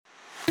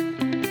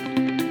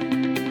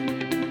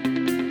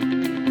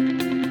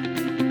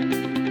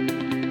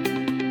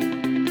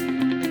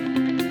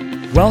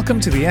Welcome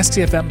to the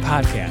STFM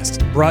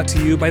podcast, brought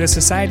to you by the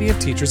Society of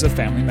Teachers of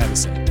Family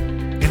Medicine.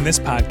 In this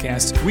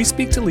podcast, we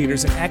speak to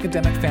leaders in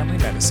academic family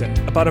medicine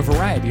about a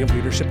variety of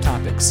leadership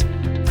topics.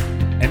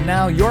 And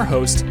now, your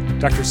host,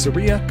 Dr.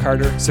 Saria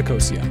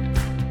Carter-Sakosia.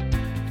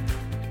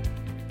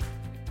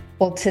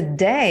 Well,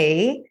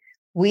 today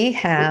we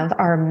have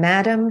our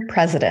Madam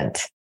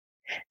President,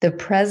 the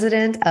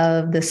President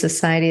of the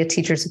Society of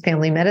Teachers of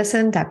Family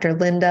Medicine, Dr.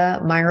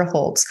 Linda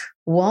Meier-Holtz.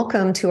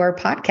 Welcome to our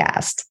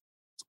podcast.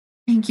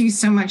 Thank you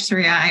so much,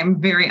 Saria. I'm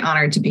very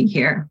honored to be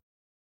here.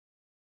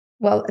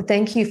 Well,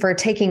 thank you for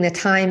taking the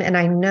time. And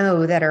I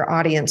know that our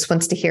audience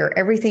wants to hear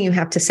everything you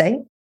have to say,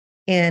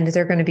 and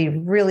they're going to be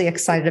really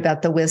excited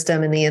about the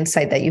wisdom and the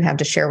insight that you have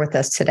to share with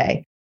us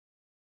today.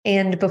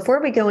 And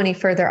before we go any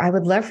further, I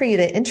would love for you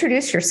to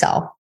introduce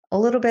yourself a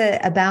little bit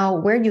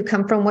about where you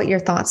come from, what your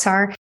thoughts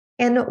are,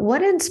 and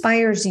what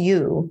inspires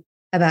you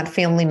about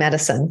family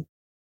medicine.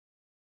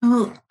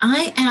 Well,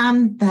 I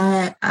am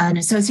an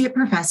associate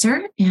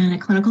professor and a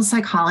clinical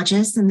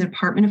psychologist in the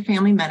Department of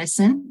Family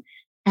Medicine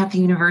at the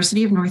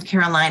University of North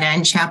Carolina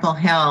in Chapel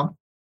Hill.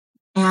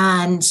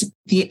 And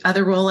the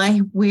other role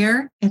I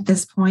wear at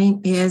this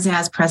point is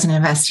as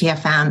president of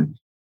STFM.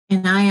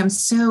 And I am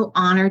so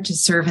honored to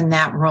serve in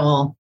that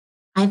role.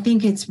 I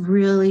think it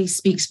really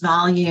speaks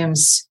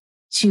volumes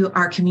to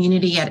our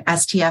community at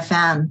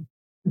STFM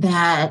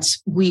that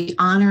we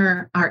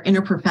honor our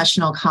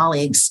interprofessional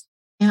colleagues.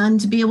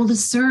 And to be able to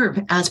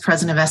serve as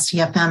president of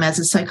STFM as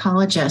a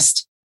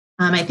psychologist,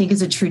 I think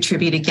is a true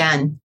tribute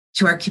again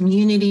to our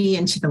community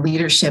and to the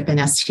leadership in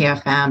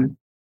STFM.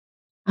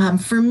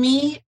 For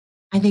me,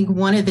 I think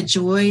one of the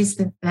joys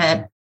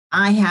that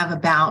I have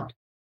about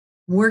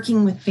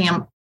working with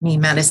family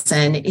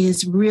medicine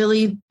is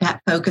really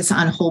that focus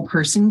on whole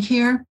person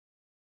care.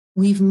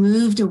 We've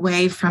moved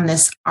away from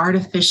this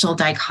artificial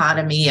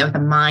dichotomy of the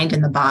mind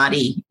and the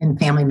body in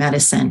family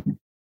medicine.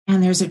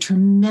 And there's a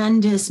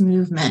tremendous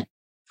movement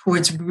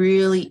towards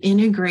really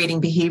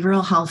integrating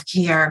behavioral health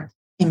care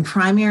in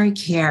primary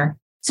care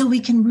so we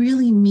can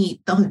really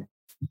meet the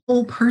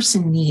whole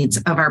person needs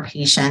of our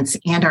patients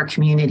and our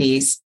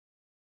communities.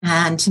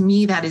 And to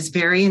me, that is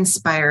very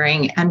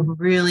inspiring and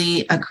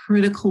really a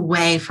critical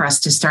way for us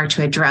to start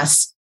to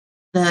address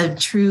the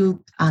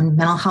true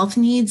mental health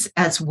needs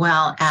as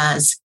well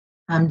as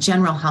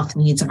general health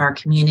needs of our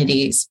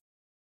communities.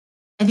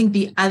 I think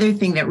the other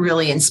thing that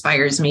really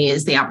inspires me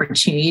is the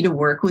opportunity to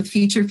work with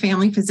future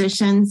family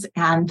physicians.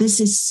 And this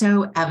is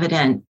so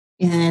evident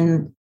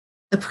in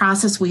the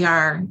process we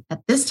are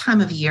at this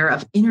time of year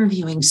of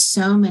interviewing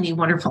so many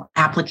wonderful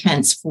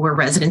applicants for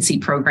residency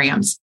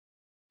programs.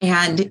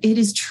 And it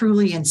is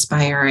truly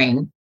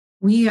inspiring.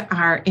 We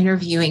are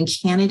interviewing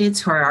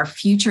candidates who are our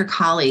future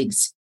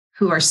colleagues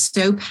who are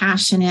so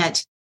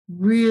passionate,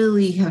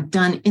 really have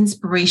done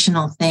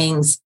inspirational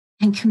things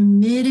and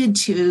committed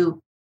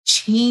to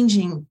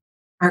changing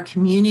our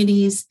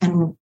communities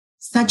in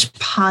such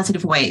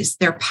positive ways.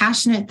 They're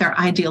passionate, they're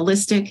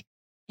idealistic,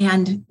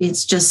 and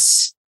it's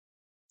just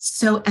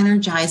so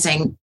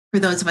energizing for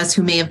those of us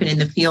who may have been in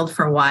the field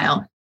for a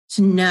while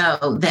to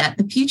know that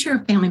the future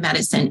of family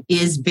medicine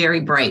is very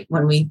bright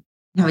when we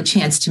have a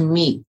chance to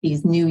meet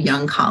these new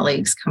young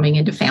colleagues coming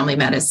into family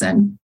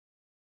medicine.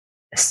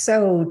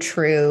 So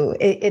true.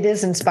 It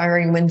is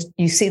inspiring when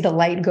you see the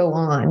light go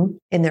on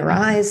in their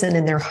eyes and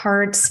in their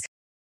hearts.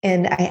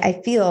 And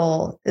I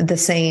feel the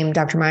same,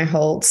 Dr.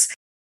 Meier-Holtz,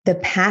 the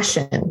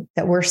passion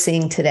that we're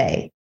seeing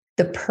today,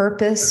 the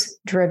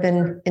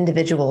purpose-driven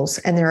individuals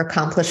and their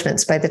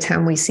accomplishments by the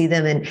time we see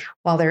them and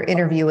while they're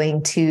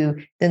interviewing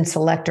to then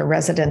select a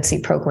residency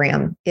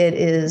program. It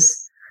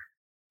is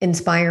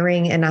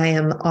inspiring, and I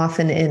am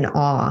often in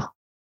awe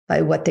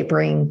by what they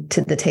bring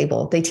to the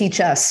table. They teach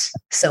us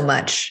so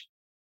much.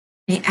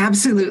 They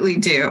absolutely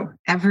do.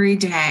 Every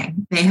day,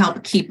 they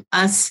help keep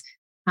us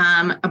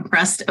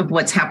abreast of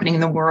what's happening in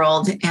the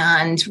world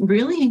and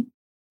really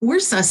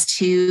force us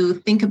to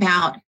think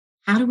about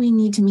how do we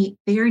need to meet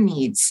their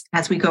needs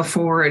as we go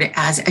forward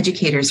as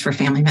educators for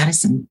family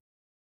medicine.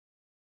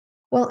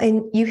 Well,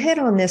 and you hit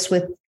on this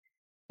with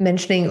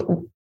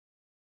mentioning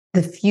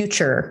the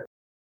future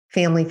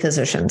family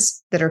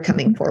physicians that are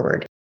coming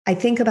forward. I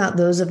think about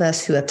those of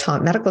us who have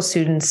taught medical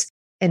students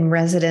and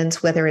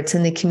residents, whether it's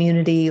in the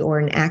community or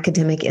an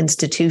academic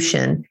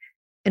institution,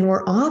 and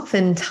we're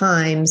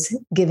oftentimes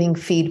giving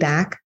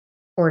feedback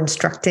or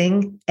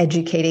instructing,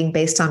 educating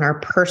based on our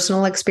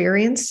personal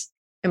experience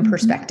and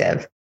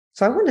perspective.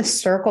 So I want to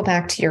circle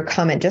back to your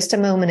comment just a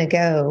moment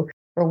ago,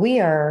 where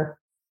we are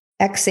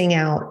Xing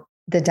out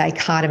the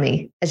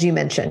dichotomy, as you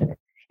mentioned,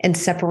 and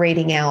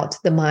separating out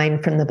the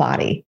mind from the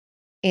body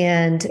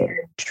and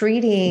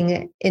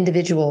treating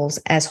individuals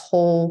as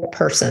whole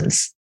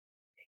persons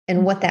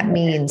and what that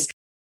means.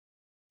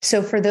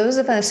 So for those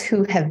of us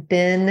who have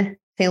been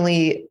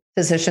family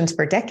physicians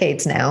for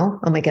decades now,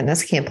 oh my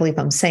goodness, I can't believe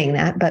I'm saying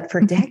that, but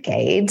for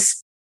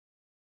decades,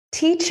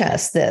 teach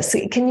us this.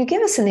 Can you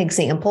give us an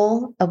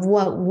example of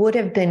what would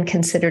have been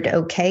considered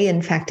okay,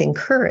 in fact,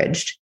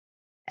 encouraged,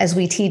 as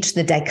we teach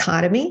the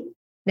dichotomy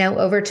now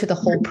over to the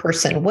whole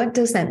person? What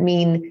does that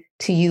mean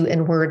to you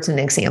in words and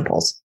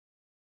examples?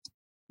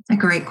 A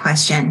great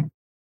question.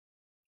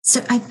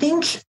 So I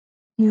think,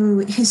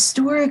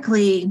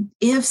 historically,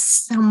 if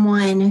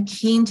someone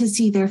came to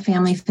see their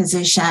family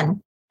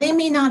physician, they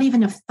may not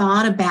even have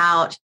thought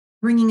about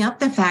bringing up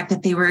the fact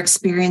that they were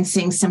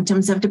experiencing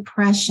symptoms of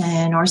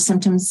depression or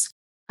symptoms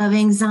of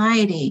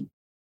anxiety.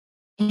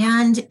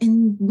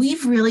 And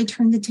we've really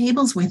turned the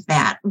tables with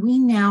that. We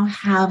now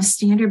have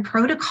standard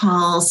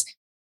protocols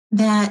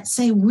that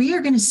say we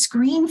are going to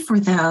screen for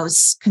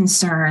those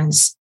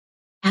concerns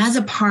as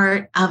a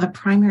part of a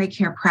primary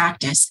care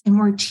practice. And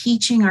we're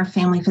teaching our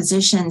family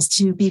physicians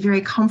to be very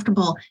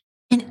comfortable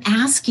in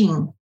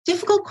asking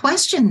difficult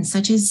questions,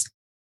 such as,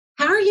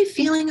 how are you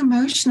feeling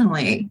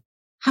emotionally?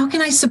 How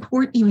can I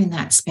support you in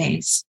that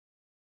space?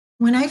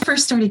 When I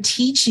first started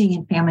teaching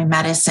in family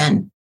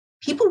medicine,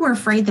 people were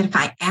afraid that if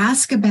I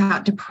ask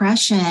about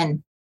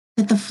depression,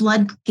 that the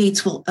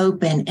floodgates will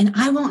open and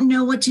I won't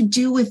know what to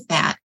do with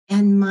that.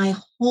 And my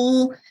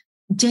whole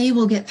day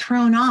will get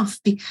thrown off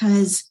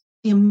because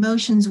the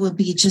emotions will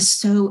be just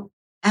so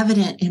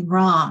evident and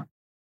raw.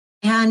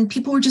 And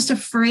people were just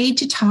afraid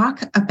to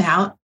talk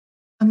about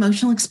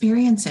emotional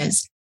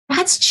experiences.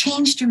 That's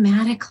changed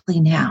dramatically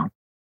now.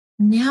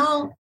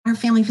 Now our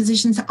family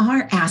physicians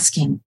are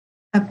asking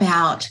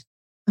about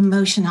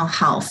emotional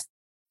health,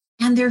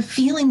 and they're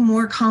feeling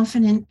more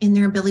confident in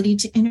their ability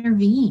to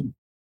intervene.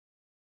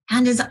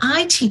 And as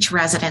I teach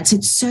residents,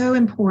 it's so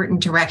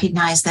important to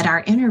recognize that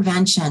our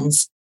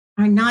interventions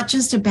are not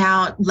just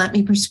about, let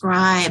me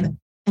prescribe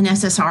an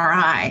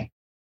SSRI,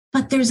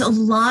 but there's a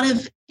lot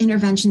of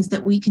interventions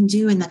that we can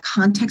do in the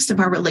context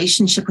of our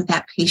relationship with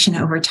that patient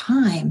over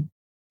time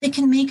that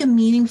can make a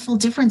meaningful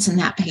difference in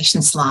that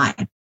patient's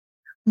life.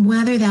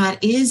 Whether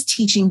that is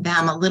teaching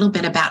them a little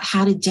bit about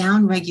how to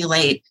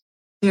downregulate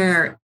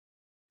their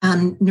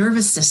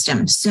nervous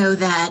system so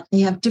that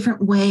they have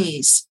different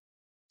ways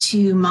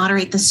to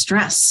moderate the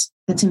stress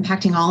that's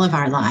impacting all of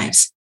our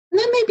lives. And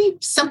that may be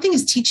something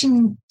as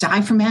teaching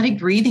diaphragmatic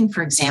breathing,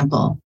 for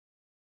example.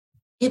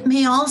 It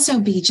may also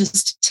be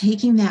just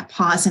taking that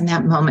pause in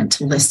that moment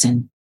to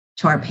listen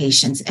to our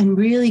patients and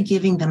really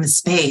giving them a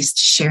space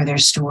to share their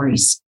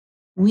stories.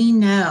 We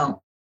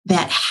know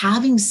that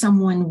having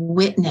someone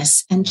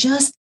witness and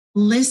just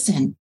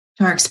listen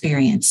to our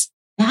experience,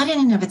 that in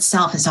and of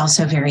itself is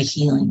also very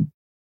healing.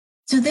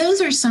 So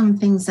those are some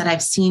things that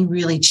I've seen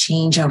really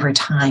change over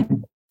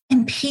time.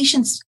 And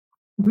patients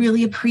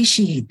really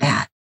appreciate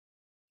that.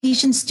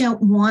 Patients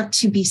don't want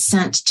to be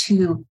sent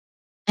to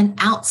an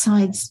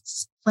outside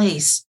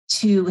place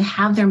to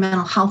have their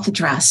mental health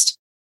addressed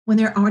when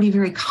they're already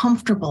very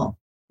comfortable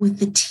with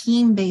the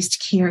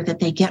team-based care that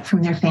they get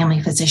from their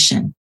family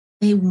physician.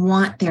 They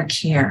want their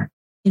care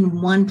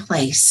in one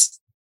place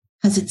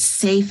because it's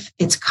safe,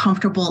 it's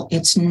comfortable,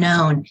 it's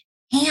known,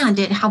 and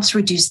it helps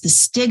reduce the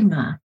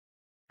stigma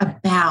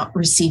about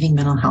receiving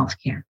mental health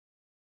care.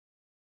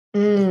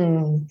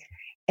 And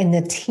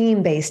the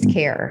team-based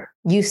care,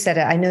 you said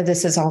it, I know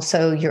this is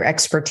also your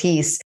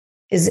expertise,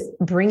 is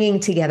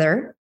bringing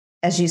together,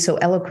 as you so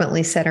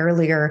eloquently said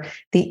earlier,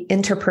 the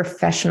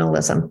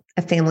interprofessionalism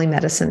of family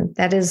medicine.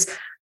 That is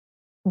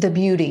the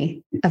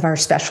beauty of our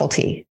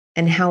specialty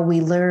and how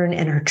we learn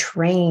and are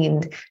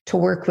trained to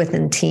work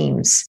within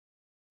teams.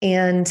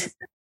 And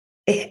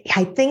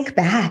I think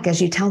back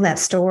as you tell that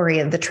story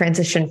of the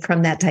transition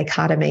from that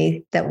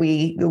dichotomy that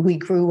we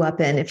grew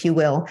up in, if you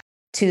will,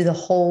 to the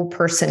whole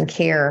person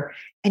care.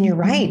 And you're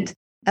right.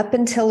 Up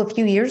until a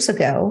few years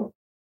ago,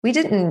 we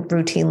didn't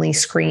routinely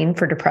screen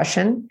for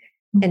depression.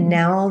 And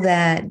now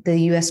that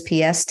the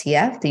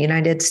USPSTF, the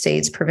United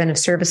States Preventive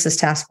Services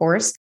Task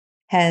Force,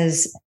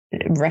 has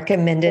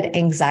recommended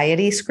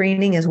anxiety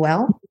screening as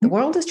well, the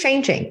world is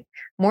changing.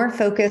 More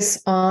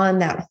focus on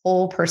that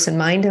whole person,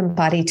 mind and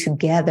body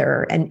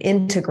together and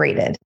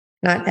integrated,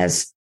 not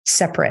as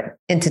separate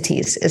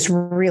entities, is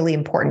really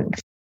important.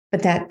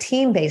 But that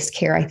team-based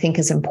care, I think,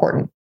 is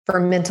important for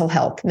mental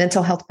health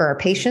for our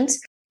patients.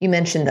 You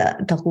mentioned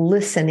the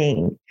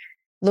listening,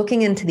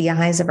 looking into the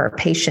eyes of our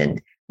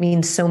patient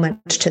means so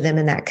much to them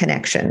in that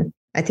connection.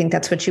 I think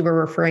that's what you were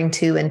referring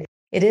to. And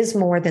it is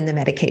more than the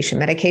medication.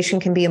 Medication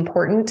can be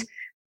important,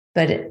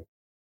 but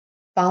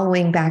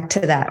following back to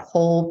that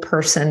whole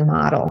person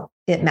model,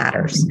 it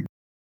matters.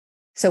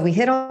 So we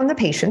hit on the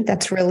patient.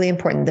 That's really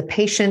important. The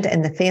patient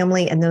and the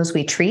family and those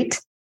we treat.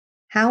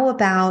 How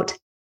about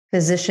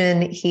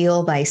physician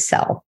heal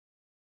thyself?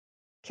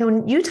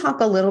 Can you talk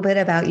a little bit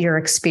about your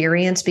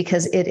experience?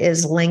 Because it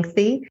is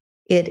lengthy.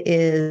 It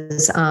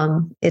is,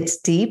 it's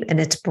deep and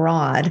it's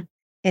broad,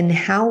 and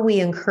how we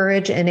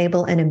encourage,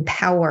 enable, and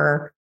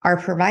empower our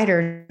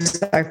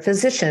providers, our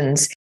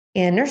physicians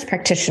and nurse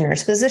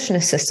practitioners, physician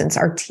assistants,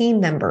 our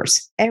team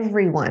members,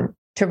 everyone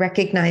to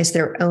recognize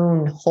their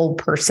own whole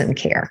person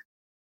care.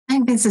 I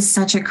think this is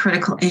such a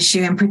critical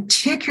issue, and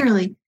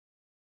particularly,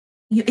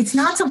 it's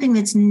not something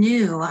that's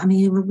new. I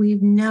mean,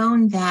 we've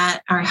known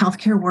that our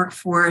healthcare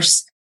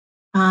workforce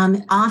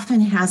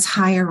often has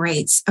higher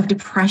rates of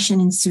depression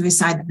and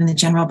suicide than the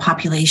general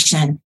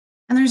population.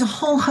 And there's a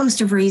whole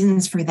host of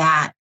reasons for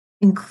that,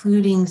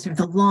 including sort of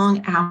the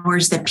long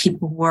hours that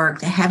people work,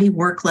 the heavy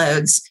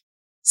workloads,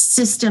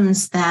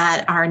 systems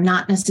that are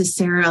not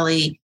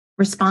necessarily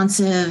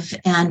responsive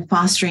and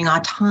fostering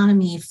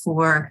autonomy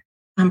for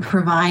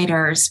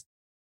providers,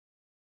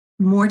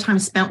 more time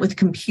spent with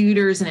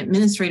computers and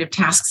administrative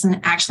tasks than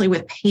actually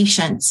with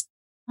patients.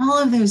 All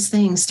of those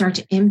things start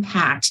to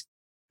impact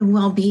the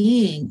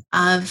well-being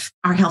of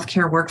our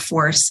healthcare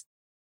workforce.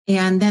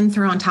 And then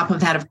throw on top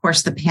of that, of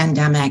course, the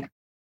pandemic.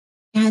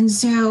 And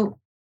so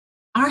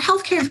our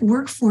healthcare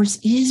workforce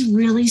is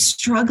really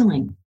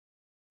struggling.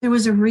 There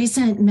was a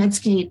recent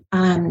Medscape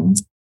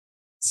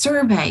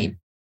survey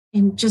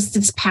in just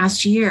this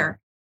past year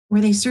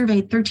where they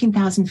surveyed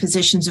 13,000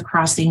 physicians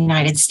across the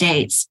United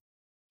States.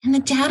 And the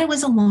data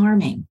was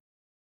alarming.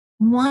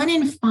 1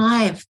 in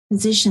 5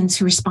 physicians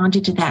who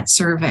responded to that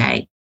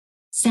survey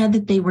said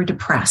that they were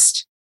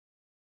depressed.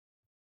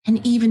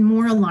 And even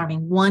more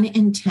alarming, 1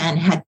 in 10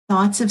 had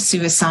thoughts of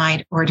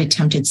suicide or had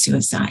attempted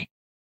suicide.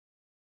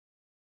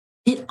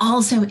 It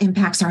also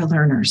impacts our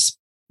learners,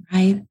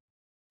 right?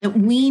 That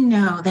we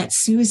know that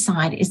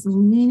suicide is the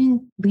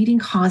leading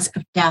cause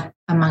of death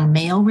among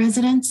male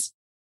residents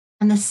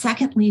and the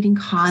second leading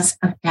cause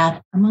of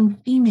death among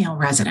female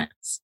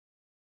residents.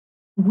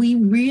 We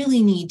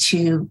really need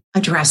to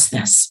address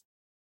this.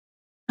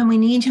 And we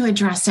need to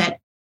address it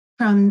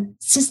from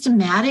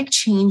systematic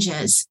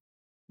changes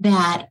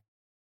that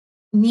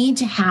need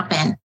to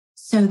happen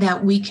so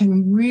that we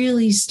can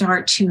really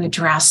start to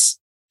address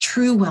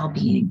true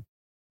well-being.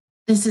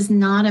 This is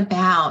not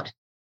about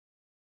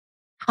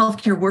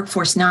healthcare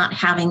workforce not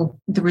having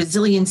the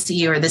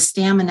resiliency or the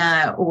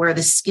stamina or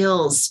the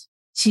skills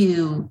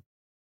to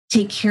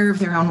take care of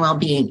their own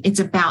well-being. It's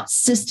about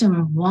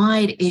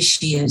system-wide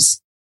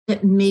issues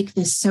that make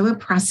this so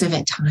oppressive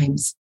at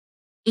times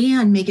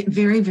and make it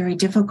very, very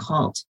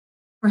difficult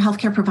for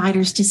healthcare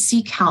providers to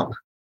seek help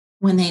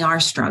when they are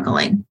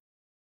struggling.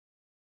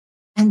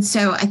 And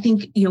so I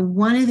think,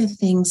 one of the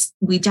things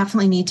we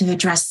definitely need to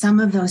address some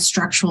of those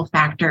structural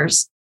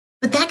factors,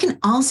 but that can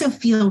also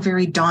feel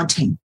very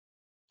daunting.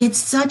 It's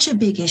such a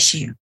big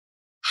issue.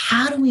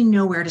 How do we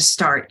know where to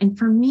start? And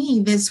for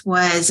me, this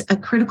was a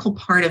critical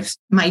part of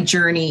my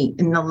journey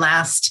in the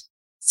last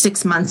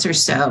 6 months or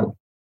so,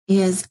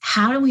 is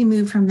how do we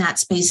move from that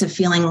space of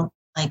feeling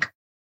like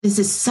this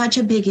is such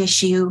a big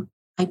issue,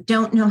 I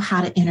don't know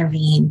how to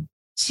intervene,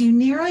 to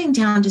narrowing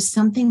down to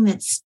something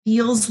that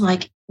feels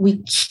like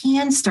we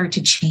can start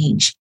to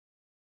change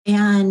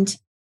and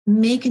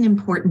make an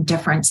important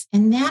difference.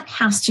 And that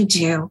has to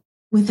do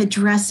with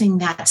addressing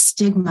that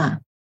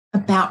stigma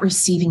about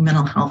receiving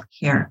mental health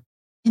care.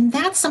 And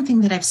that's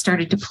something that I've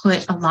started to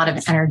put a lot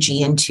of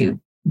energy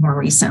into more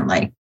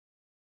recently.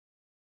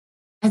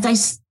 As I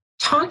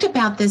talked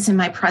about this in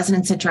my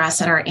president's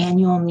address at our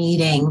annual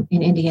meeting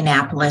in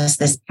Indianapolis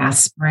this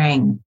past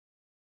spring,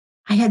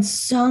 I had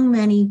so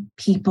many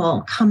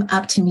people come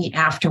up to me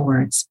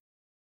afterwards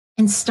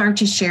and start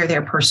to share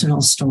their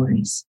personal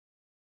stories.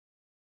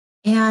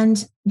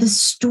 And the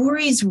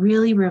stories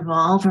really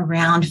revolve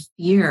around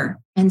fear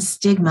and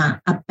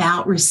stigma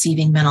about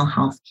receiving mental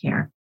health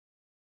care.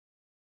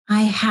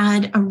 I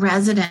had a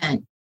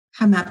resident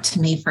come up to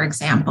me, for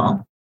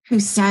example, who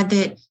said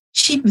that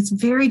she was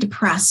very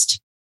depressed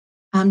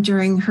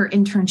during her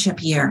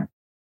internship year,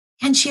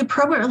 and she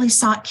appropriately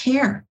sought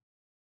care.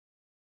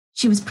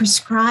 She was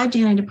prescribed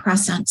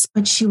antidepressants,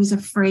 but she was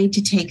afraid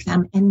to take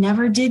them and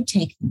never did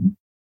take them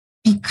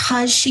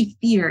because she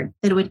feared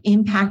that it would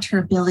impact her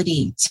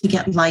ability to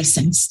get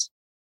licensed.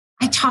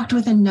 I talked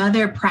with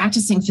another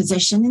practicing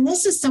physician, and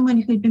this is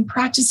someone who had been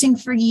practicing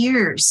for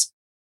years,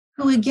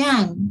 who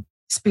again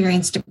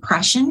experienced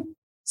depression,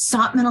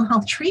 sought mental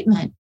health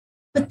treatment,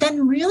 but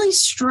then really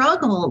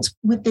struggled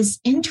with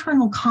this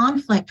internal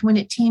conflict when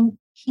it came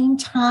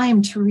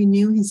time to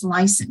renew his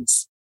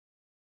license.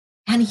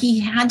 And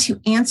he had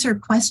to answer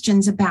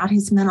questions about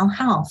his mental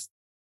health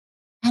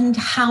and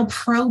how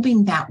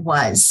probing that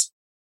was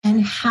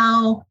and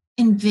how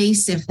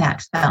invasive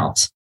that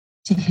felt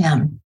to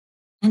him.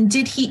 And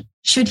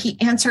should he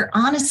answer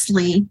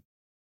honestly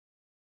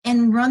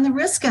and run the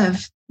risk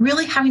of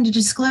really having to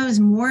disclose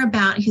more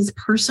about his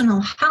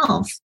personal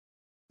health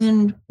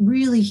than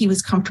really he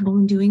was comfortable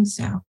in doing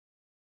so?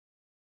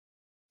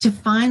 To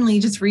finally,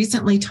 just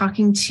recently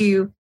talking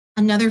to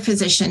another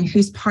physician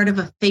who's part of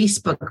a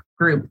Facebook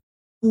group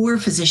for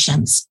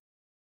physicians,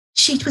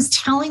 she was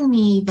telling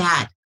me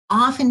that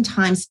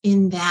oftentimes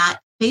in that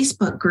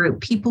Facebook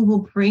group, people will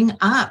bring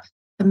up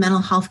the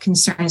mental health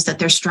concerns that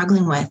they're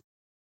struggling with.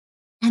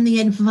 And the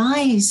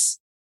advice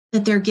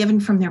that they're given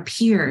from their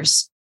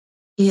peers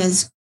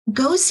is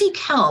go seek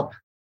help,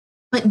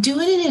 but do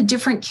it in a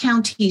different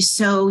county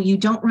so you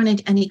don't run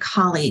into any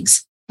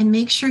colleagues, and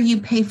make sure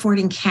you pay for it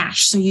in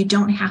cash so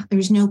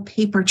there's no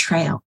paper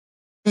trail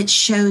that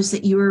shows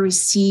that you are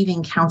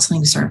receiving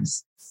counseling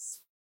services.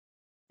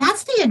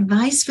 That's the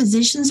advice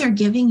physicians are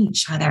giving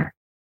each other.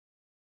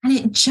 And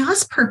it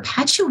just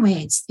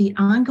perpetuates the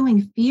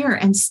ongoing fear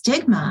and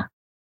stigma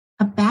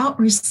about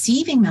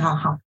receiving mental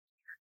health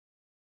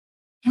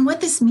care. And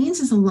what this means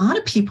is a lot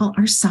of people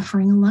are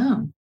suffering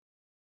alone.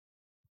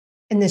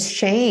 And this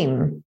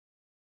shame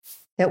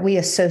that we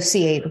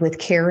associate with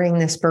carrying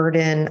this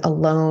burden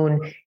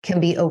alone can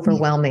be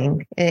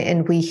overwhelming.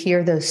 And we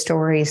hear those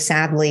stories,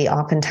 sadly,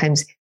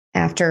 oftentimes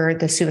after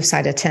the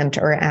suicide attempt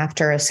or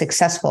after a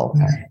successful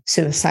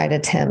suicide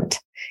attempt.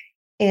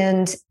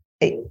 And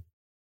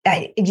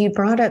you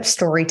brought up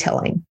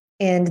storytelling,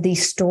 and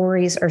these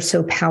stories are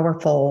so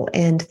powerful.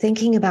 And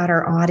thinking about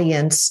our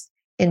audience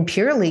and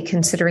purely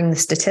considering the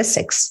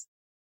statistics,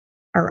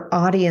 our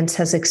audience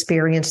has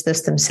experienced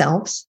this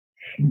themselves.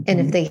 Mm-hmm. And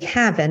if they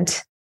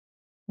haven't,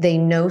 they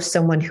know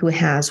someone who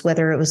has,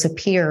 whether it was a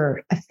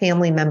peer, a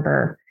family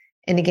member,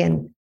 and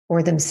again,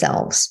 or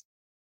themselves.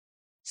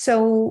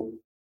 So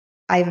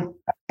I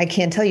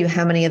can't tell you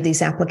how many of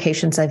these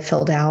applications I've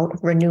filled out,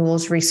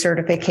 renewals,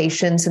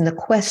 recertifications, and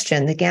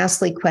the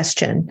ghastly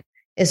question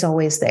is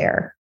always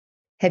there.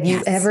 Have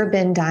you ever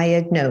been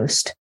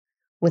diagnosed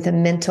with a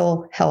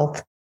mental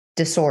health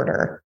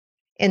disorder?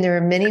 And there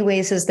are many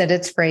ways that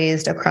it's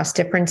phrased across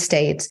different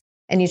states.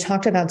 And you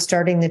talked about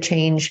starting the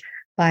change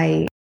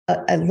by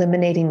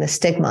eliminating the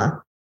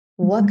stigma.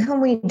 What can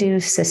we do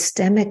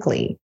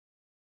systemically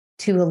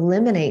to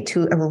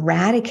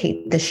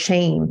eradicate the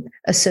shame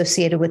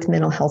associated with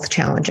mental health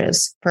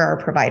challenges for our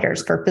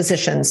providers, for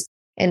physicians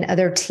and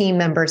other team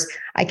members?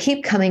 I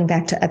keep coming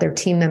back to other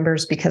team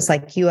members because,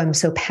 like you, I'm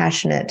so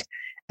passionate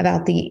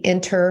about the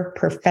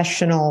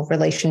interprofessional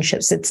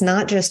relationships. It's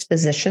not just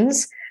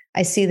physicians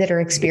I see that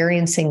are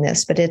experiencing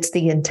this, but it's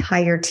the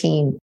entire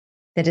team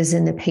that is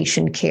in the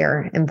patient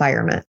care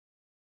environment.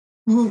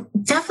 Well,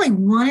 definitely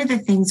one of the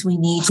things we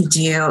need to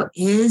do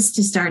is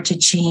to start to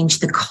change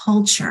the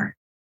culture.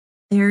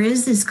 There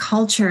is this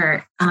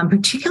culture,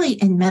 particularly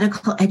in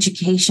medical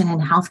education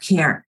and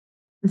healthcare,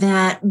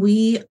 that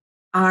we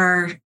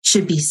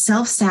should be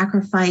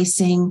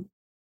self-sacrificing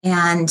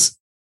and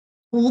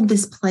hold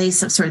this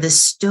place of sort of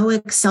this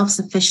stoic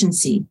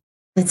self-sufficiency,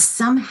 that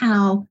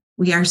somehow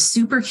we are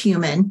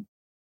superhuman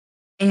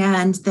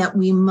and that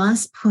we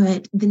must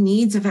put the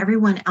needs of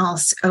everyone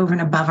else over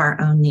and above our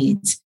own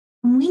needs.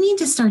 And we need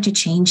to start to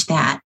change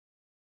that.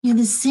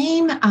 The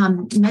same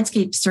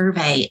Medscape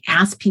survey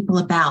asked people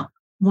about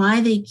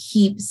why they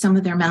keep some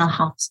of their mental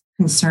health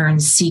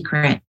concerns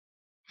secret.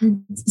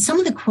 And some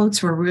of the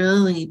quotes were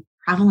really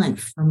prevalent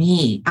for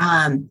me.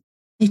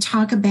 They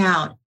talk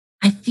about,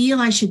 I feel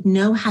I should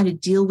know how to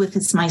deal with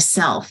this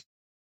myself,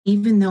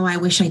 even though I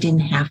wish I didn't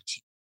have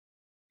to.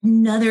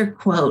 Another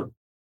quote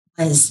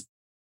was,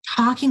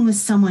 talking with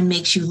someone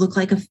makes you look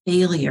like a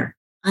failure,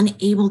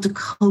 unable to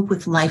cope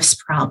with life's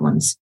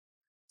problems.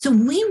 So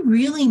we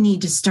really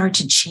need to start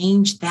to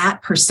change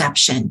that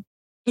perception.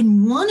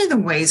 And one of the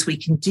ways we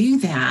can do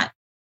that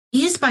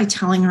is by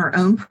telling our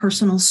own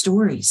personal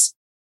stories,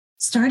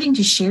 starting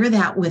to share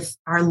that with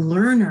our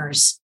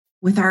learners,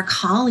 with our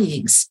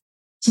colleagues,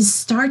 to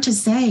start to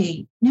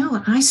say,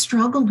 no, I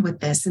struggled with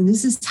this, and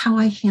this is how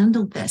I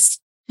handled this,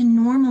 to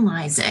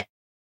normalize it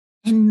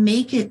and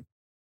make it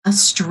a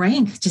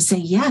strength to say,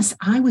 yes,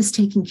 I was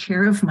taking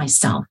care of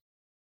myself,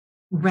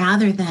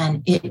 rather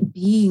than it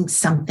being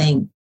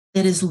something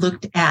that is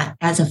looked at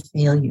as a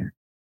failure.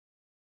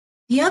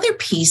 The other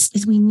piece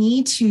is we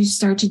need to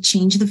start to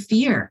change the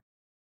fear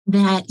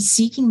that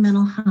seeking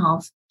mental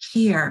health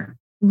care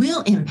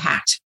will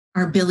impact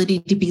our ability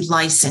to be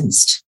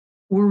licensed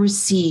or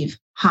receive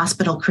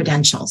hospital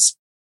credentials.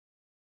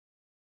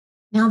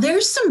 Now,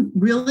 there's some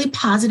really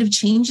positive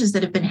changes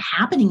that have been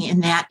happening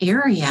in that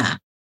area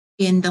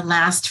in the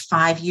last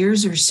 5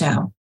 years or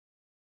so.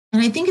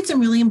 And I think it's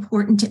really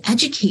important to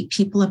educate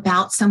people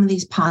about some of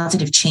these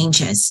positive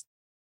changes,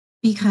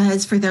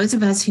 because for those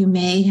of us who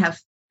may have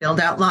filled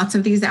out lots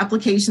of these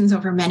applications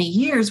over many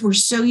years, we're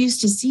so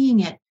used to seeing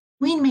it,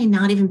 we may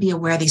not even be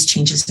aware these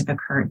changes have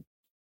occurred.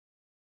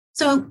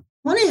 So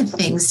one of the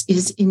things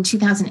is in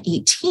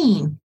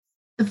 2018,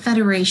 the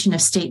Federation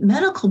of State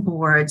Medical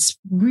Boards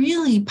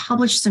really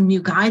published some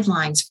new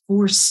guidelines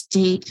for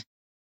state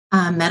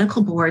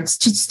medical boards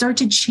to start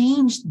to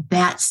change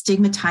that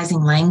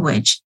stigmatizing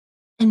language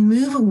and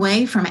move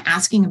away from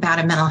asking about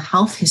a mental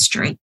health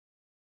history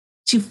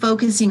to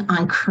focusing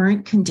on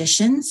current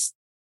conditions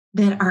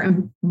that are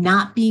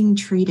not being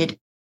treated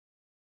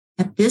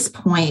at this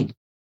point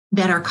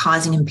that are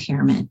causing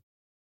impairment.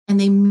 And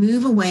they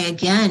move away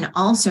again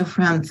also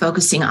from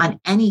focusing on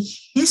any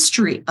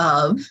history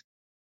of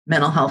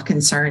mental health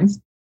concerns.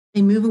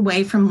 They move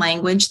away from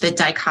language that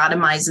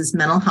dichotomizes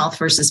mental health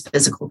versus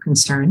physical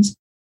concerns.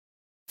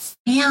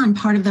 And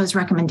part of those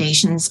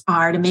recommendations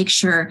are to make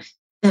sure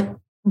that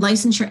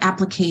licensure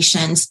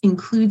applications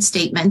include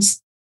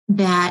statements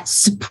that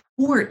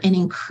support and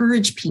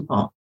encourage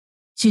people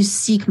to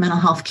seek mental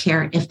health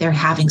care if they're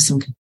having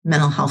some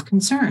mental health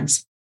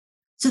concerns.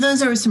 So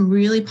those are some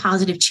really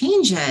positive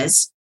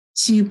changes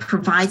to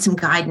provide some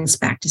guidance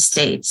back to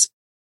states.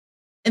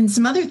 And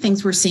some other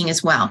things we're seeing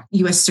as well.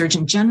 U.S.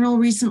 Surgeon General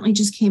recently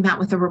just came out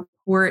with a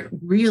report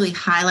really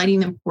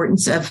highlighting the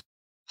importance of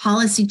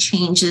policy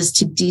changes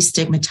to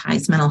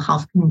destigmatize mental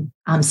health,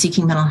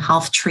 seeking mental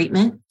health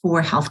treatment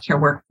for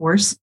healthcare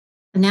workforce.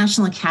 The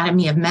National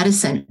Academy of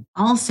Medicine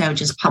also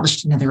just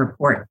published another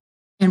report.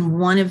 And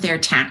one of their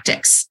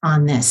tactics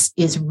on this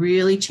is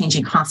really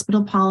changing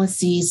hospital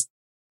policies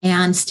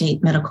and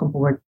state medical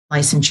board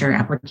licensure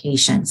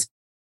applications.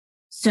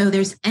 So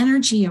there's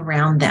energy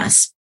around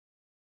this.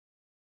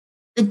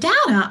 The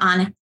data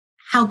on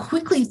how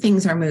quickly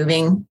things are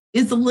moving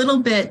is a little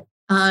bit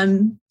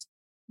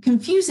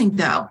confusing,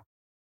 though.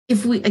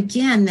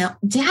 The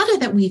data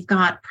that we've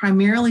got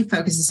primarily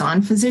focuses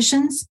on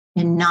physicians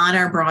and not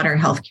our broader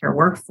healthcare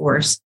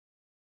workforce.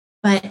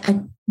 But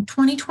a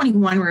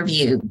 2021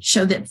 review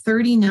showed that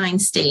 39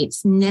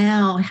 states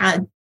now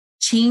had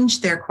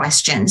changed their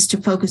questions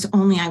to focus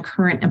only on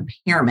current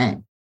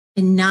impairment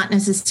and not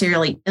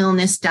necessarily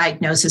illness,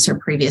 diagnosis, or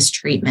previous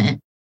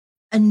treatment.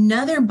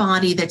 Another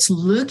body that's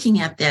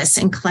looking at this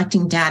and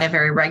collecting data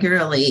very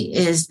regularly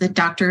is the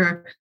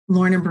Dr.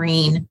 Lorna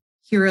Breen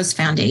Heroes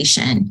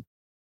Foundation.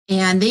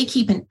 And they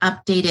keep an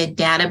updated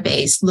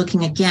database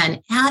looking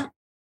again at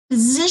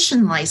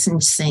physician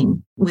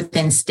licensing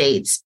within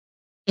states.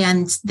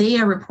 And they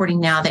are reporting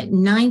now that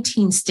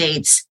 19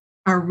 states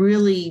are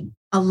really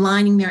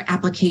aligning their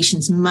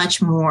applications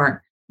much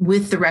more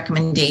with the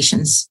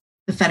recommendations,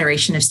 the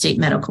Federation of State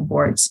Medical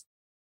Boards.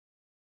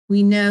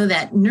 We know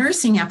that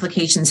nursing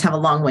applications have a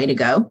long way to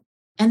go.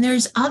 And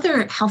there's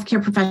other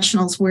healthcare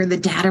professionals where the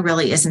data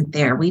really isn't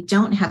there. We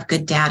don't have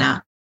good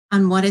data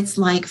on what it's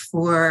like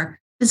for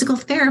physical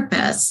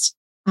therapists,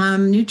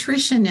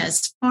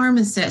 nutritionists,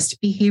 pharmacists,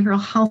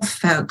 behavioral health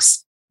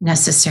folks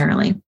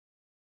necessarily.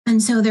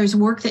 And so there's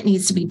work that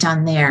needs to be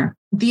done there.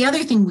 The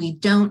other thing we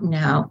don't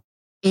know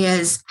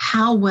is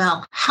how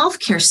well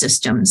healthcare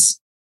systems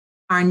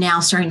are now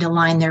starting to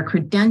align their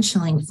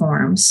credentialing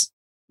forms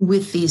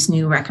with these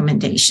new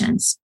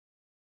recommendations.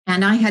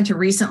 And I had to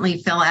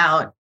recently fill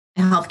out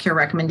a healthcare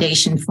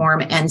recommendation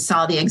form and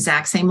saw the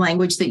exact same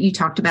language that you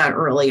talked about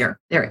earlier.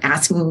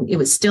 It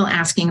was still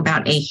asking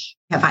about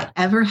have I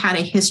ever had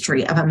a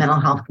history of a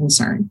mental health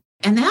concern?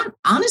 And that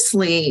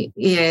honestly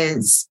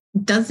is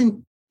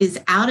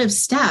out of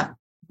step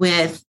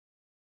with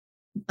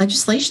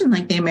legislation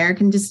like the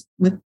American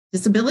with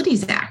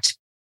Disabilities Act.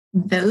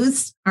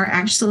 Those are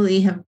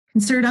actually have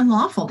considered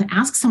unlawful to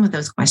ask some of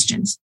those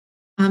questions.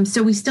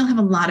 So we still have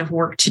a lot of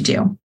work to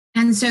do.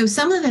 And so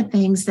some of the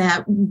things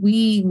that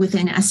we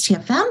within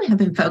STFM have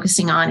been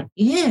focusing on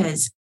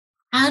is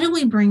how do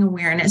we bring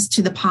awareness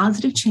to the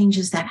positive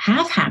changes that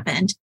have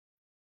happened?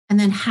 And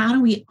then how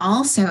do we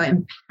also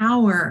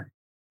empower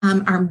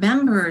our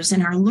members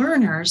and our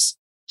learners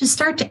to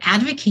start to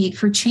advocate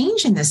for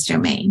change in this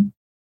domain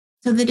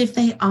so that if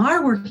they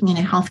are working in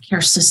a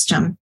healthcare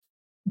system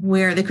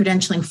where the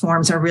credentialing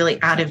forms are really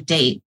out of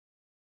date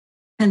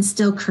and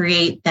still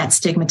create that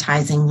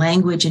stigmatizing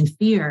language and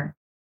fear,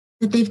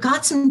 that they've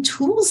got some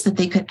tools that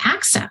they could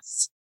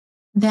access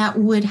that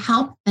would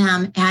help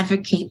them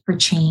advocate for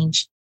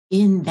change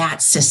in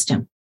that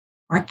system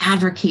or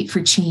advocate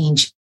for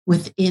change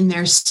within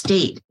their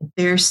state if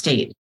their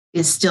state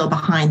is still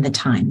behind the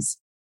times.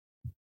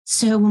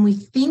 So when we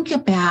think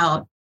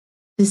about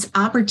this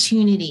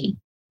opportunity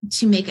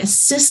to make a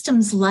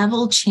systems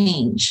level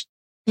change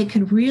that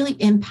could really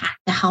impact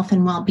the health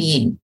and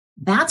well-being,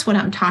 that's what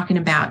I'm talking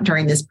about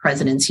during this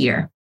President's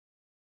Year.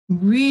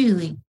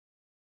 Really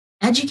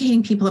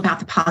educating people about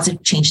the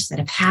positive changes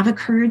that have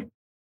occurred,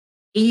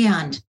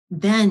 and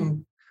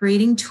then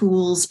creating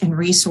tools and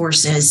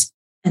resources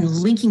and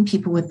linking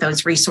people with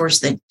those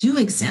resources that do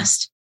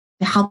exist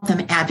to help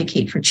them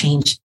advocate for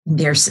change in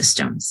their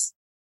systems.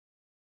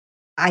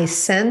 I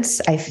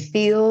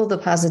feel the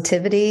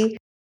positivity.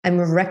 I'm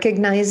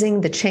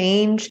recognizing the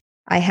change.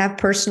 I have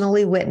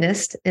personally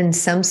witnessed in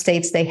some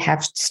states, they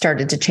have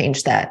started to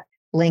change that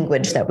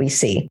language that we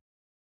see.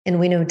 And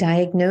we know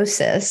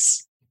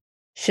diagnosis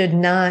should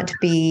not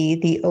be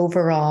the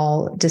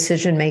overall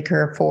decision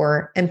maker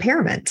for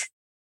impairment.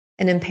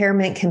 And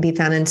impairment can be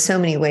found in so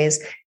many ways.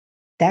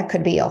 That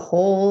could be a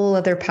whole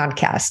other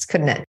podcast,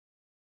 couldn't it?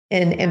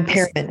 In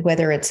impairment,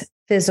 whether it's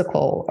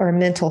physical or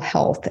mental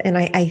health. And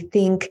I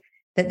think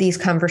that these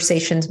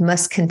conversations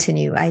must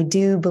continue. I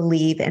do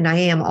believe, and I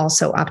am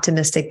also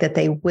optimistic that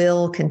they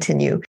will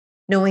continue,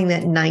 knowing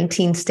that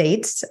 19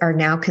 states are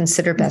now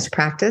considered best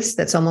practice.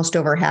 That's almost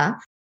over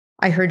half.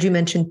 I heard you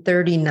mention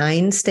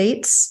 39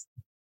 states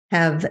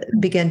have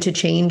begun to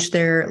change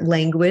their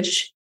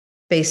language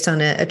based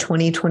on a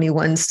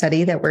 2021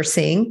 study that we're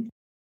seeing.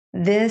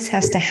 This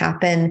has to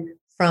happen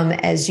from,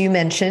 as you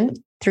mentioned,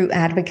 through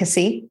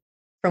advocacy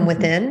from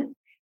within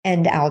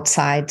and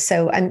outside.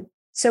 So I'm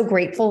so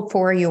grateful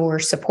for your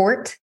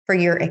support, for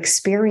your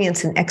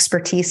experience and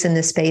expertise in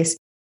this space,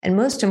 and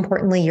most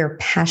importantly, your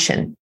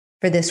passion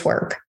for this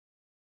work.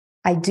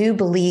 I do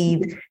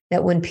believe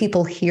that when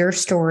people hear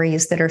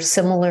stories that are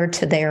similar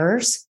to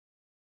theirs,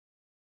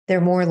 they're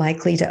more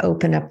likely to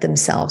open up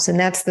themselves. And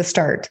that's the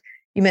start.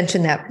 You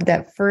mentioned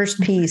that first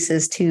piece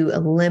is to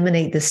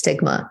eliminate the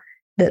stigma.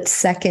 That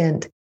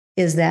second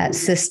is that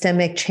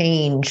systemic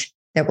change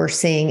that we're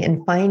seeing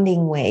and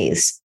finding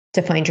ways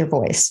to find your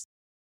voice.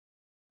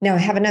 Now, I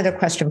have another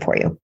question for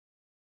you.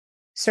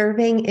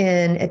 Serving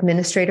in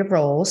administrative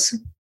roles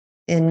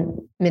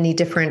in many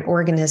different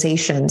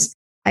organizations,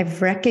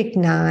 I've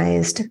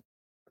recognized,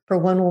 for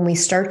one, when we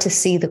start to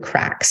see the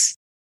cracks,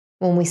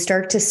 when we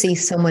start to see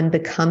someone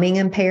becoming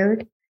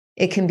impaired,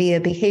 it can be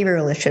a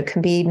behavioral issue. It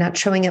can be not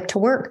showing up to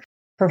work.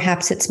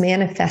 Perhaps it's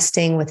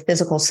manifesting with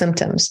physical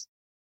symptoms.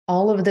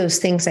 All of those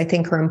things I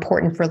think are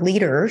important for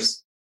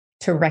leaders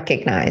to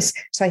recognize.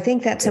 So I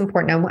think that's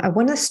important. I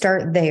want to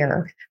start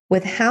there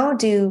with how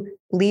do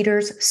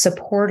leaders,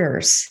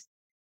 supporters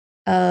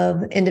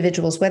of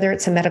individuals, whether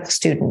it's a medical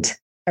student,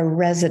 a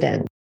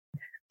resident,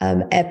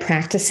 a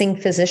practicing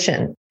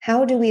physician,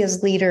 how do we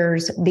as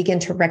leaders begin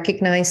to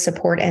recognize,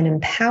 support, and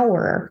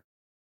empower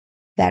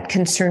that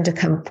concern to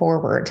come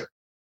forward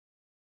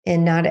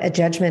in not a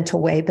judgmental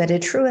way, but a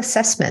true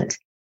assessment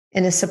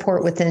and a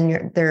support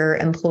within their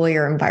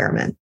employer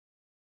environment?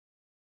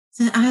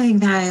 So I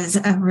think that is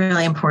a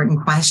really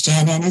important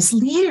question. And as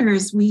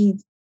leaders,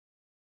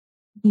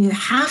 you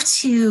have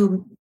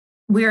to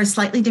wear a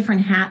slightly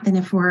different hat than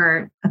if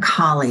we're a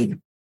colleague.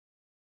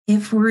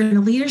 If we're in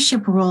a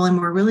leadership role and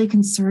we're really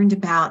concerned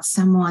about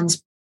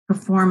someone's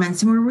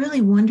performance and we're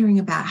really wondering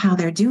about how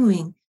they're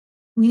doing,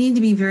 we need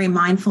to be very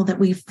mindful that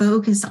we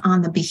focus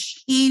on the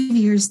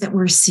behaviors that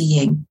we're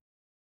seeing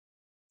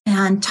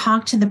and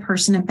talk to the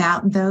person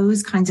about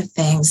those kinds of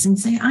things and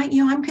say,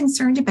 I'm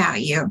concerned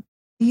about you.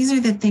 These are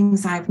the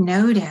things I've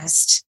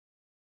noticed,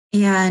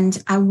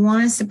 and I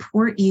want to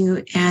support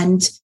you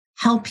and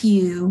help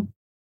you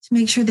to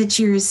make sure that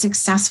you're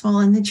successful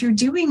and that you're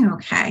doing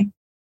okay.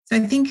 So I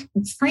think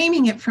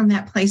framing it from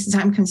that place is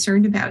I'm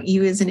concerned about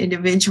you as an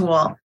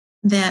individual,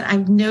 that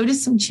I've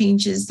noticed some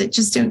changes that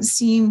just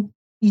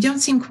you don't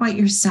seem quite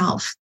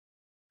yourself.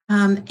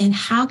 And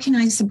how can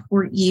I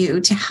support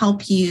you to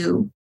help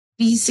you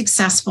be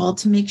successful,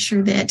 to make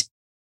sure that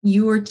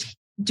you're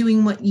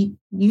doing what you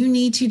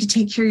need to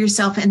take care of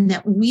yourself, and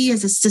that we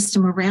as a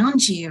system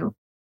around you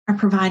are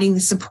providing the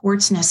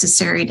supports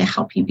necessary to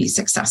help you be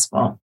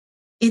successful.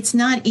 It's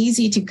not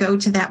easy to go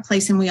to that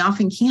place, and we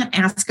often can't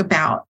ask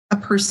about a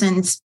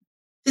person's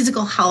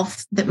physical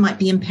health that might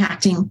be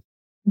impacting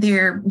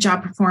their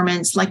job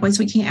performance. Likewise,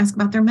 we can't ask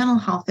about their mental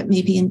health that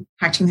may be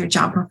impacting their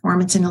job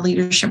performance in a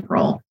leadership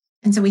role.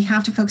 And so we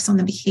have to focus on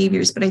the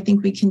behaviors, but I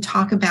think we can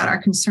talk about our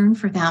concern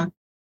for them.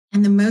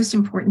 And the most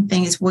important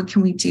thing is, what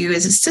can we do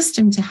as a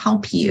system to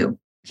help you?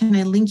 Can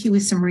I link you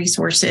with some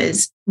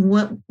resources?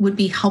 What would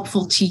be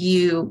helpful to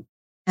you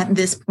at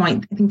this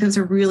point? I think those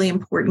are really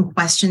important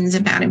questions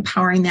about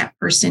empowering that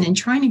person and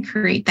trying to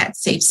create that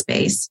safe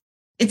space.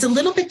 It's a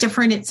little bit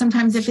different.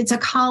 Sometimes if it's a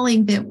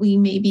colleague that we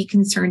may be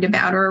concerned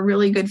about, or a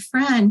really good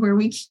friend, where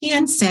we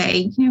can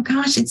say,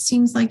 gosh, it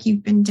seems like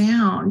you've been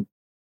down.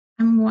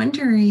 I'm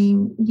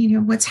wondering,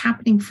 what's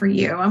happening for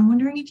you. I'm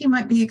wondering if you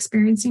might be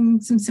experiencing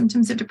some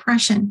symptoms of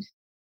depression.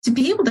 To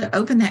be able to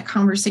open that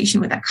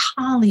conversation with a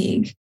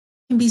colleague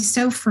can be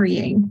so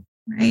freeing,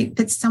 right?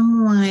 That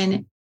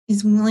someone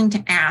is willing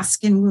to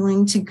ask and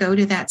willing to go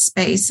to that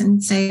space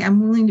and say,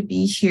 I'm willing to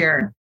be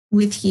here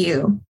with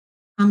you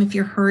if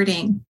you're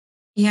hurting.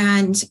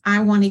 And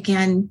I want to,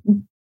 again,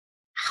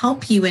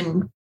 help you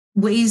in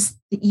ways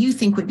that you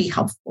think would be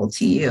helpful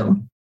to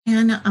you.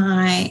 And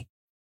I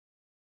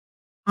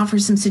offer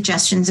some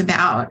suggestions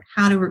about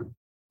how to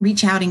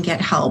reach out and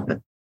get help,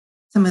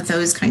 some of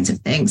those kinds of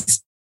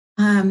things.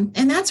 And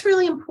that's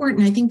really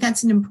important. I think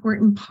that's an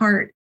important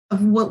part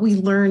of what we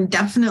learned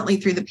definitely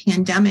through the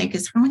pandemic,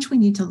 is how much we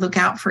need to look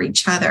out for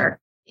each other.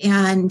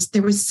 And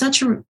there was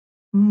such a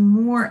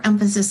more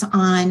emphasis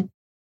on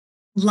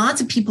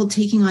lots of people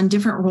taking on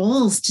different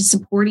roles to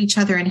support each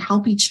other and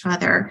help each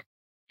other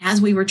as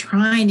we were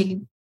trying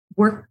to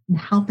work and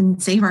help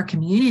and save our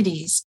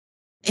communities.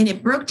 And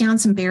it broke down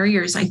some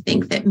barriers, I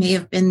think, that may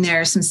have been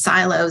there, some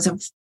silos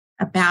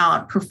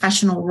about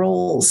professional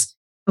roles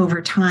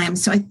over time.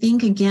 So I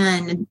think,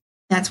 again,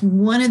 that's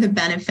one of the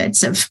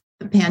benefits of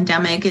the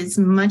pandemic, is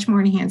much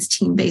more enhanced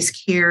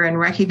team-based care and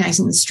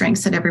recognizing the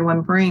strengths that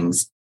everyone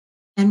brings.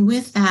 And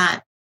with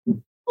that,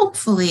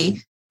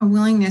 hopefully, a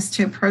willingness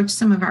to approach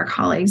some of our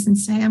colleagues and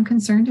say, I'm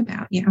concerned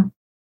about you.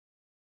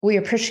 We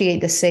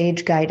appreciate the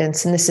sage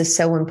guidance, and this is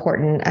so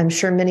important. I'm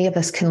sure many of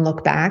us can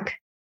look back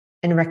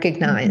and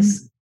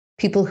recognize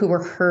people who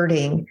were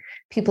hurting,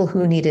 people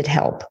who needed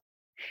help.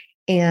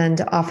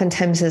 And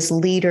oftentimes as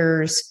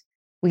leaders,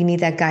 we need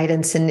that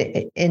guidance.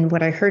 And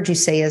what I heard you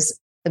say is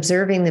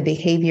observing the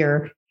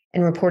behavior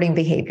and reporting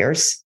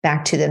behaviors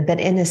back to them, but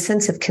in a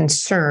sense of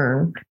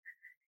concern.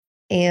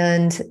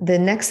 And the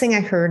next thing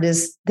I heard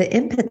is the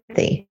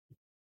empathy,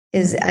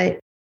 is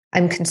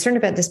I'm concerned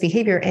about this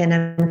behavior and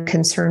I'm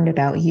concerned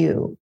about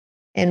you.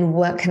 And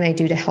what can I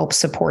do to help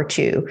support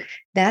you?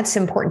 That's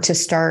important to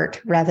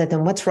start, rather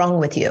than what's wrong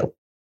with you,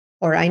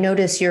 or I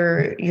notice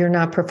you're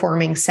not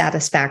performing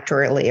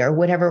satisfactorily, or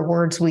whatever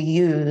words we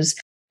use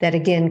that,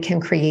 again,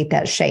 can create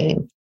that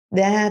shame.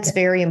 That's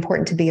very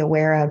important to be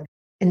aware of.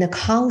 In the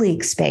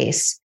colleague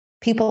space,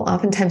 people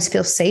oftentimes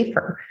feel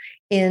safer.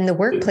 In the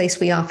workplace,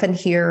 we often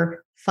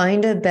hear,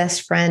 find a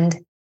best friend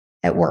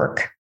at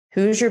work.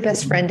 Who's your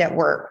best friend at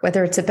work?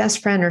 Whether it's a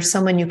best friend or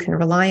someone you can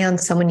rely on,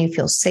 someone you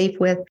feel safe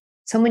with,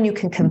 someone you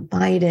can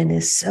confide in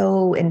is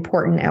so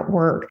important at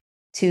work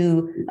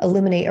to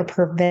eliminate or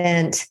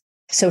prevent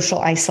social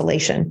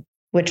isolation,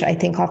 which I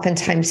think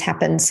oftentimes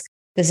happens,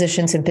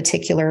 physicians in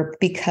particular,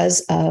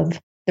 because of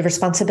the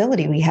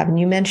responsibility we have. And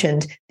you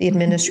mentioned the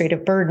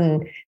administrative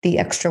burden, the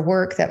extra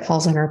work that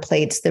falls on our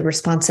plates, the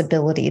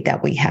responsibility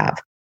that we have.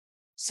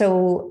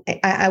 So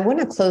I want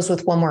to close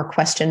with one more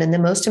question. And the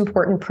most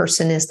important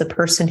person is the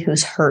person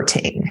who's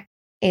hurting.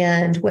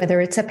 And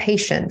whether it's a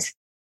patient,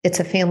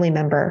 it's a family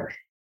member.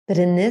 But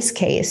in this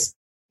case,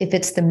 if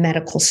it's the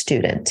medical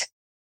student,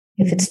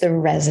 if it's the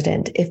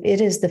resident, if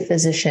it is the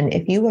physician,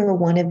 if you are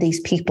one of these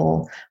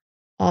people,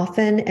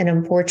 often and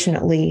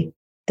unfortunately,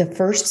 the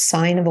first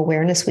sign of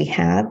awareness we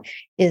have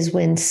is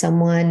when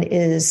someone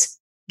is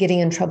getting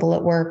in trouble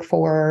at work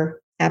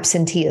for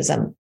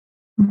absenteeism,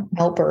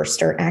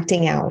 outburst, or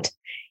acting out.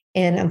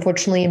 And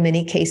unfortunately, in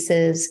many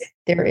cases,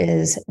 there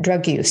is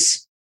drug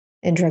use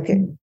and drug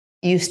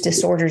use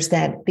disorders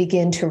that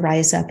begin to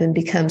rise up and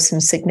become some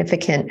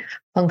significant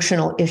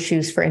functional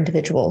issues for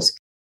individuals.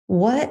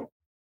 What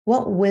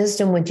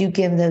wisdom would you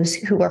give those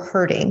who are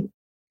hurting,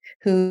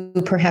 who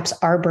perhaps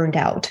are burned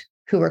out,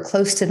 who are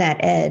close to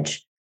that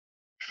edge?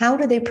 How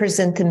do they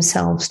present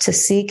themselves to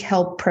seek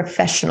help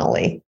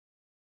professionally?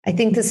 I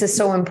think this is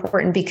so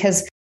important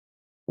because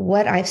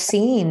what I've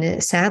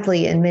seen,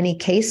 sadly, in many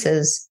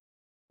cases,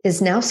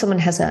 is now someone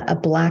has a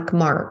black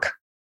mark,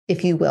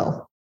 if you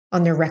will,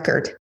 on their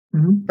record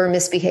for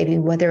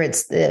misbehaving, whether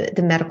it's the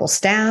medical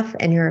staff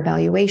and your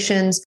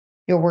evaluations,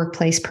 your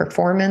workplace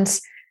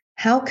performance.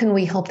 How can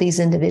we help these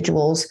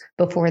individuals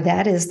before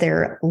that is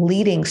their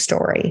leading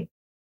story,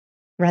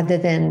 rather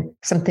than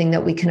something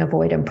that we can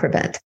avoid and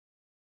prevent?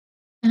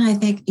 And I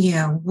think,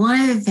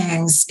 one of the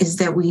things is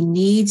that we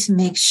need to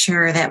make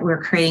sure that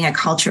we're creating a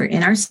culture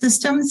in our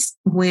systems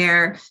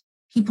where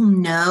people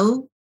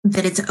know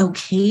that it's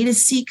okay to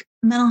seek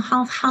mental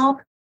health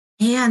help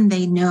and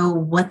they know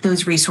what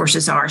those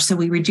resources are. So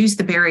we reduce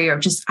the barrier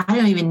of just, I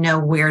don't even know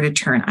where to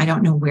turn. I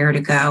don't know where to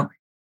go.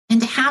 And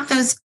to have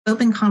those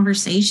open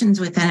conversations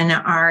within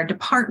our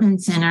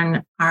departments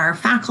and our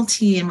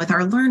faculty and with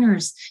our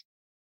learners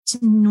to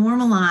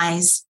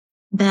normalize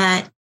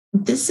that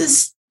this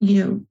is,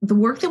 the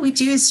work that we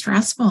do is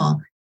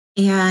stressful.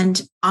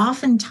 And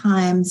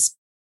oftentimes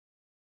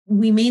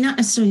we may not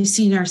necessarily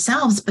see it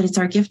ourselves, but it's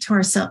our gift to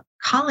our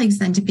colleagues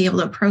then to be able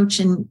to approach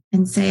and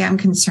say, I'm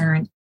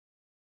concerned.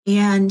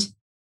 And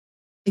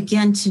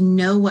again, to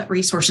know what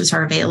resources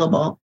are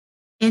available.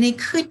 And it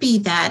could be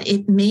that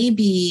it may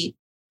be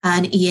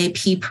an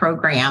EAP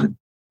program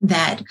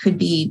that could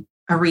be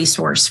a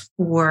resource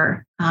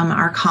for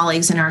our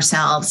colleagues and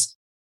ourselves.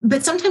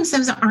 But sometimes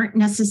those aren't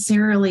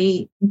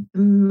necessarily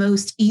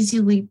most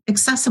easily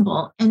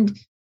accessible. And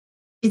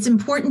it's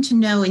important to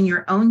know in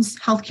your own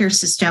healthcare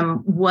system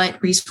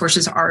what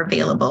resources are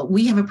available.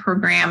 We have a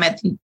program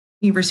at the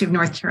University of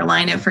North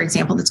Carolina, for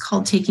example, that's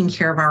called Taking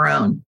Care of Our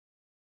Own.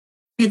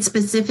 It's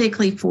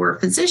specifically for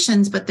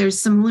physicians, but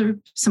there's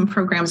some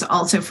programs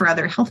also for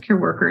other healthcare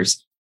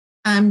workers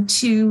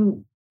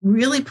to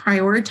really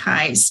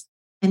prioritize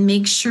and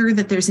make sure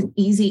that there's an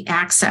easy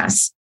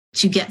access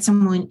to get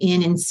someone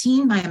in and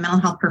seen by a mental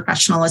health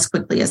professional as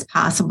quickly as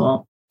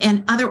possible.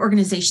 And other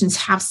organizations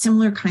have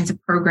similar kinds of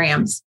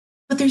programs,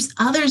 but there's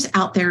others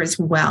out there as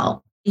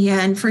well.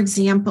 And for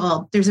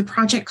example, there's a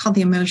project called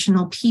the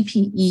Emotional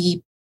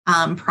PPE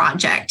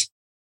project.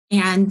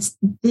 And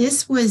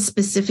this was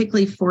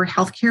specifically for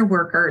healthcare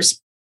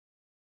workers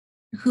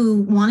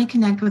who want to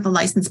connect with a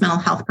licensed mental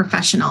health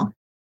professional.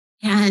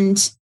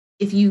 And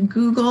if you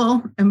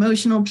Google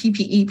Emotional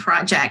PPE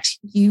project,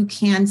 you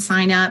can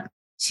sign up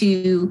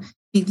to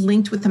be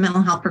linked with a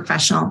mental health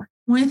professional.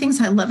 One of the things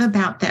I love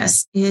about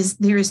this is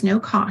there is no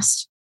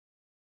cost.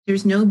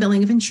 There's no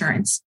billing of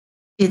insurance.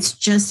 It's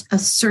just a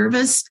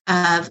service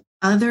of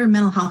other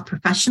mental health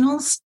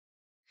professionals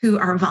who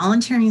are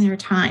volunteering their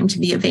time to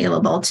be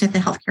available to the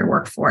healthcare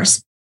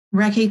workforce,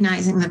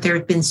 recognizing that there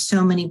have been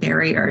so many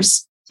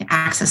barriers to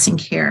accessing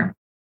care.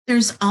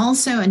 There's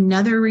also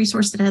another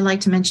resource that I'd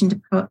like to mention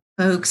to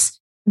folks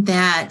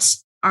that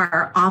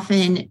are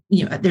often,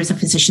 there's a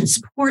physician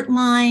support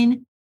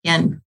line,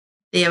 and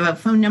they have a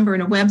phone number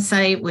and a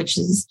website, which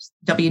is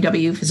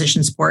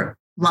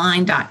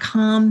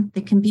www.physiciansupportline.com.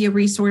 That can be a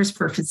resource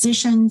for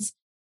physicians,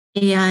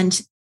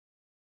 and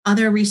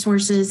other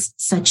resources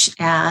such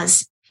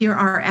as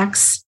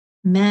PeerRx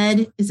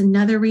Med is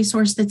another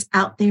resource that's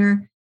out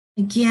there.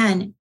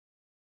 Again,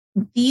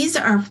 these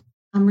are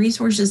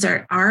resources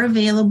that are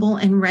available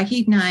and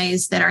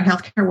recognize that our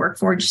healthcare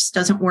workforce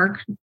doesn't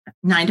work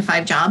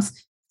 9-to-5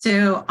 jobs.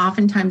 So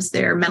oftentimes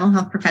there are mental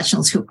health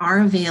professionals who are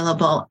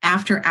available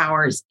after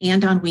hours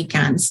and on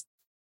weekends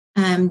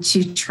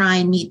to try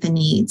and meet the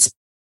needs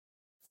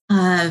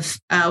of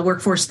a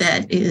workforce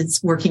that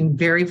is working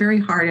very, very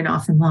hard and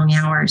often long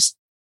hours.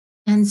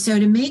 And so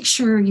to make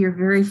sure you're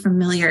very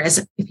familiar,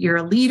 as if you're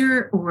a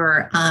leader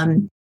or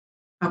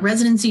a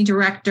residency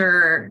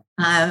director,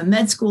 a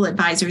med school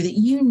advisor, that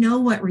you know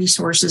what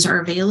resources are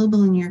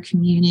available in your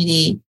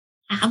community,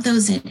 have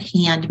those at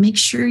hand. Make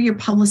sure you're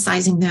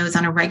publicizing those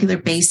on a regular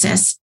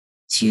basis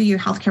to your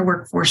healthcare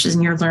workforces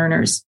and your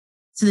learners,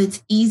 so that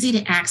it's easy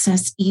to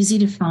access, easy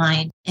to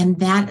find, and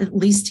that at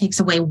least takes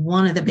away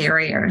one of the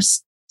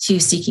barriers to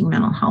seeking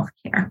mental health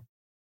care.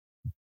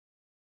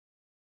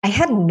 I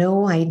had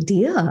no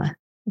idea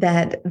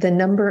that the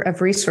number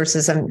of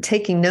resources, I'm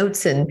taking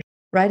notes and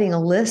writing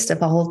a list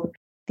of all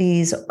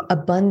these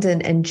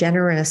abundant and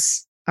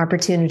generous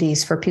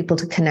opportunities for people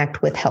to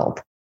connect with help.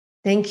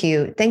 Thank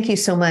you. Thank you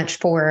so much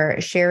for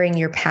sharing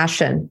your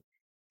passion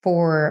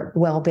for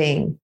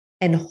well-being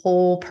and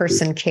whole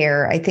person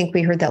care. I think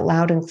we heard that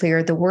loud and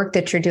clear. The work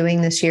that you're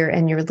doing this year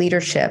and your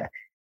leadership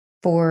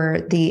for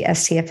the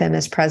STFM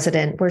as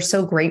president, we're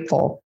so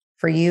grateful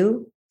for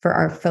you, for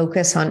our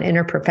focus on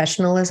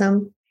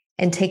interprofessionalism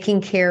and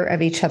taking care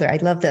of each other. I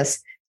love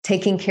this,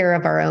 taking care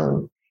of our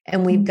own.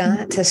 And we've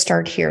got to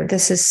start here.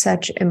 This is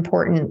such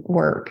important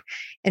work.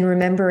 And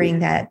remembering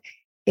that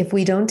if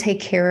we don't take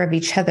care of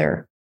each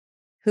other,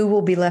 who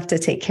will be left to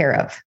take care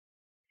of?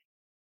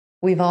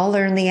 We've all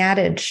learned the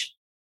adage,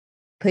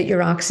 put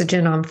your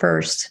oxygen on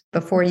first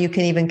before you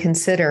can even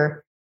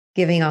consider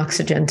giving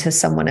oxygen to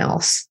someone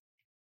else.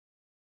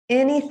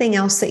 Anything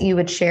else that you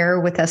would share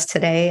with us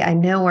today? I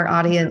know our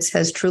audience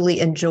has truly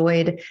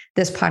enjoyed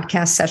this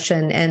podcast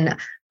session, and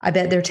I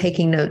bet they're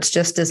taking notes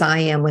just as I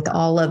am with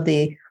all of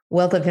the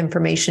wealth of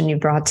information you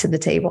brought to the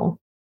table.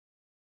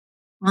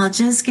 Well, I'll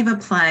just give a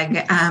plug.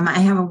 I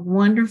have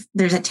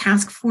there's a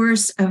task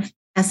force of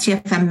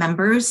STFM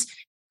members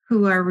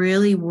who are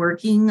really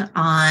working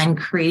on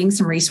creating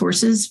some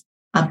resources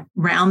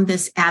around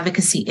this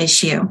advocacy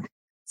issue.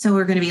 So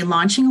we're going to be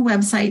launching a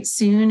website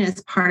soon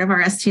as part of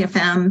our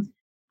STFM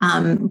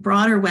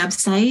broader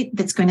website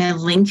that's going to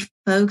link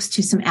folks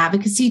to some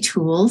advocacy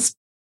tools.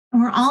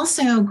 And we're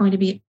also going to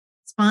be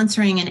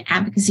sponsoring an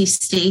advocacy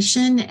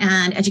station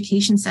and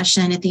education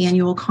session at the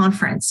annual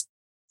conference.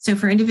 So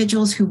for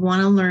individuals who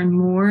want to learn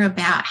more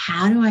about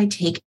how do I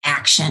take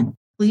action,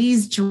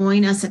 please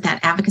join us at that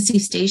advocacy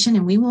station,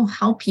 and we will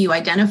help you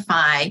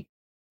identify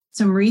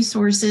some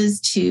resources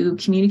to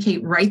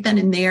communicate right then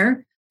and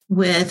there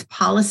with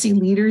policy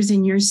leaders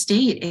in your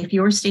state. If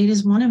your state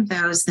is one of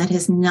those that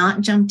has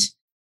not jumped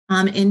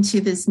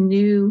into this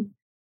new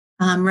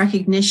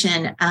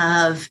recognition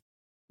of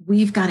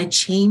we've got to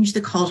change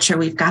the culture,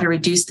 we've got to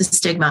reduce the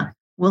stigma,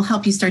 we'll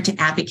help you start to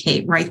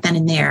advocate right then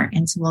and there.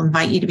 And so we'll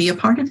invite you to be a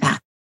part of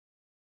that.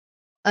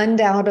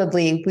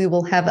 Undoubtedly, we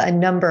will have a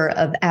number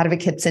of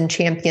advocates and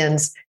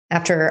champions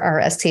after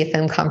our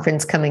STFM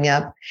conference coming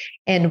up,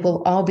 and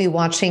we'll all be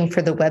watching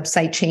for the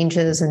website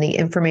changes and the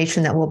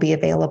information that will be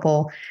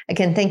available.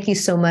 Again, thank you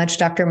so much,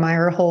 Dr.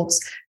 Meyerholtz,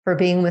 for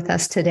being with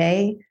us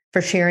today,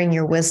 for sharing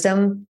your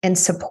wisdom and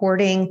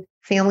supporting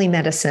family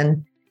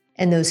medicine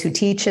and those who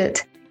teach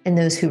it and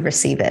those who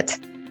receive it.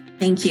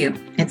 Thank you.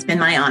 It's been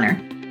my honor.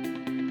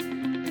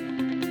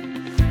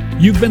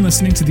 You've been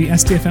listening to the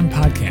STFM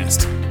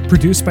podcast,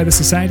 produced by the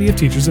Society of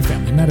Teachers of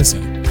Family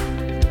Medicine.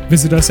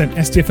 Visit us at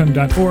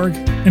stfm.org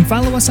and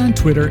follow us on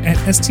Twitter at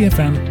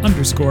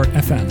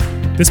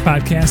STFM_FM. This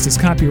podcast is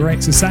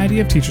copyright Society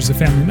of Teachers of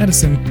Family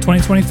Medicine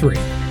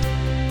 2023.